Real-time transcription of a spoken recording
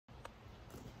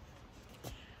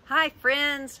Hi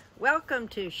friends, welcome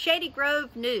to Shady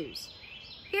Grove News.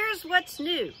 Here's what's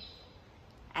new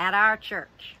at our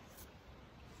church.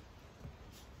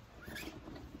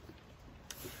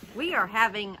 We are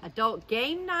having adult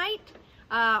game night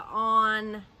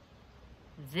on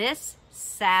this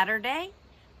Saturday,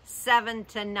 7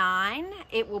 to 9.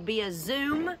 It will be a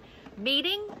Zoom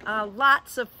meeting,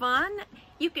 lots of fun.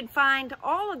 You can find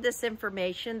all of this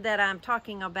information that I'm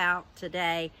talking about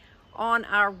today on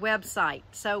our website.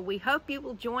 So we hope you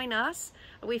will join us.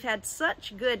 We've had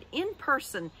such good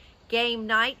in-person game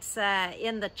nights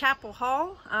in the chapel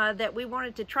hall that we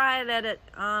wanted to try it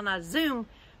on a Zoom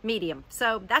medium.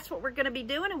 So that's what we're going to be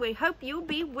doing, and we hope you'll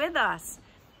be with us.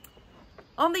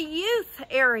 On the youth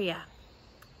area,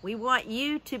 we want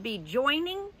you to be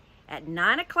joining at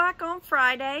 9 o'clock on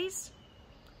Fridays,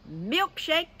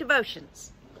 milkshake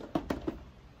devotions.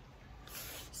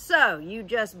 So you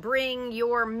just bring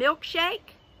your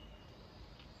milkshake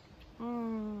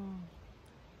and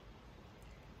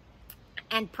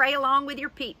pray along with your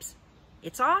peeps.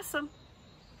 It's awesome.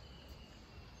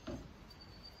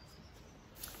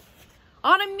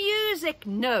 On a music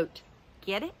note,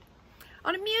 get it?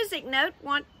 On a music note,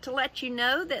 want to let you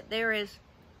know that there is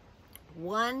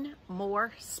one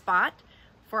more spot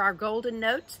for our Golden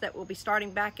Notes that will be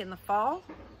starting back in the fall,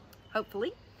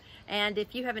 hopefully. And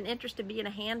if you have an interest in being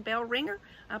a handbell ringer,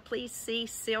 please see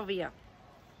Sylvia.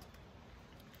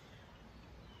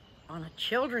 On a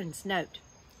children's note,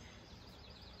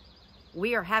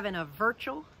 we are having a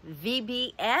virtual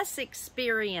VBS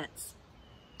experience.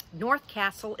 North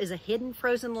Castle is a hidden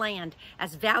frozen land.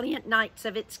 As valiant knights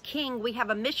of its king, we have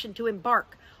a mission to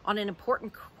embark on an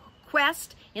important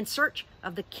quest in search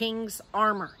of the king's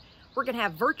armor. We're going to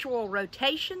have virtual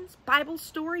rotations, Bible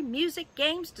story, music,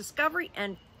 games, discovery,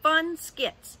 and fun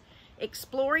skits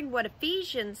exploring what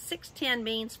Ephesians 6:10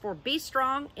 means for be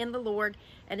strong in the Lord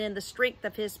and in the strength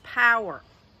of his power.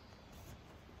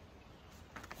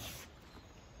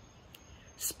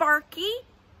 Sparky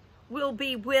will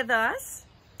be with us,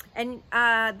 and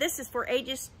this is for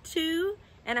ages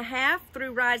 2.5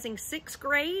 through rising 6th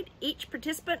grade. Each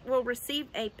participant will receive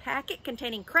a packet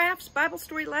containing crafts, Bible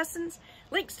story lessons,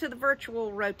 links to the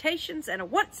virtual rotations, and a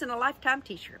once-in-a-lifetime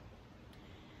t-shirt.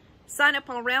 Sign up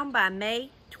on Realm by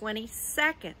May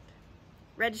 22nd.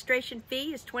 Registration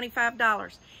fee is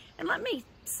 $25. And let me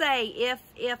say,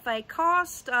 if a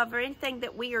cost of or anything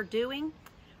that we are doing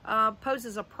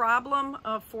poses a problem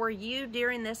for you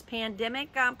during this pandemic,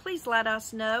 please let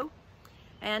us know.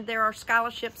 And there are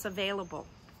scholarships available.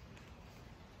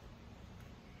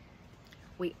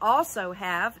 We also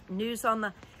have news on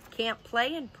the Camp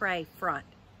Play and Pray front.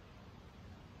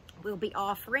 We'll be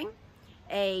offering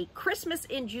a Christmas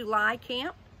in July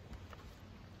camp.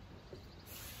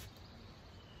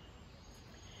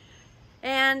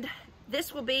 And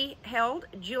this will be held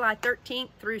July 13th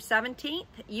through 17th.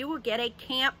 You will get a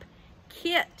camp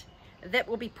kit that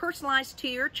will be personalized to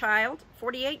your child,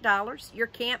 $48. Your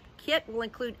camp kit will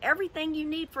include everything you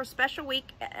need for a special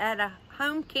week at a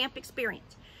home camp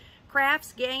experience.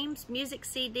 Crafts, games, music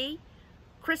CD,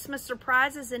 Christmas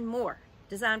surprises, and more.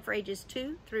 Designed for ages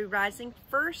 2 through rising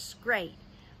 1st grade.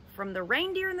 From the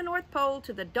reindeer in the North Pole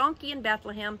to the donkey in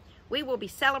Bethlehem, we will be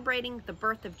celebrating the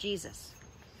birth of Jesus.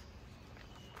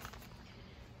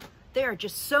 There are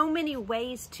just so many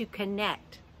ways to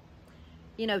connect.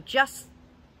 You know, just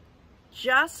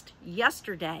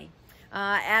yesterday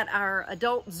at our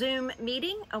adult Zoom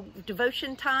meeting, a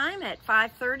devotion time at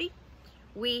 5:30,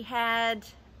 we had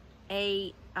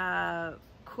a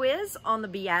quiz on the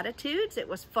Beatitudes. It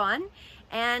was fun.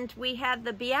 And we had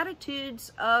the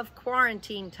Beatitudes of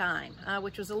quarantine time,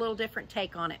 which was a little different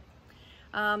take on it.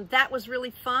 That was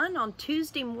really fun. On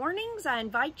Tuesday mornings, I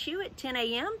invite you at 10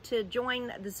 a.m. to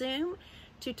join the Zoom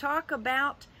to talk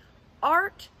about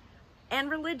art and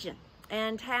religion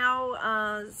and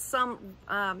how some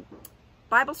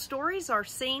Bible stories are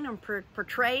seen and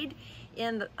portrayed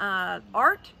in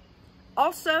art.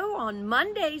 Also, on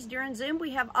Mondays during Zoom,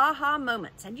 we have aha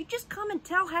moments, and you just come and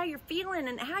tell how you're feeling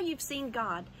and how you've seen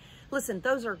God. Listen,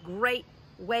 those are great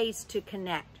ways to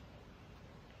connect.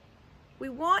 We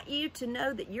want you to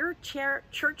know that your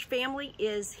church family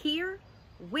is here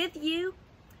with you,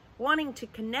 wanting to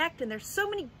connect, and there's so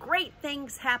many great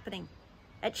things happening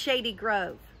at Shady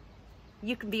Grove.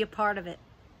 You can be a part of it.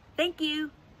 Thank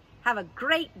you. Have a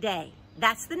great day.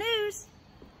 That's the news.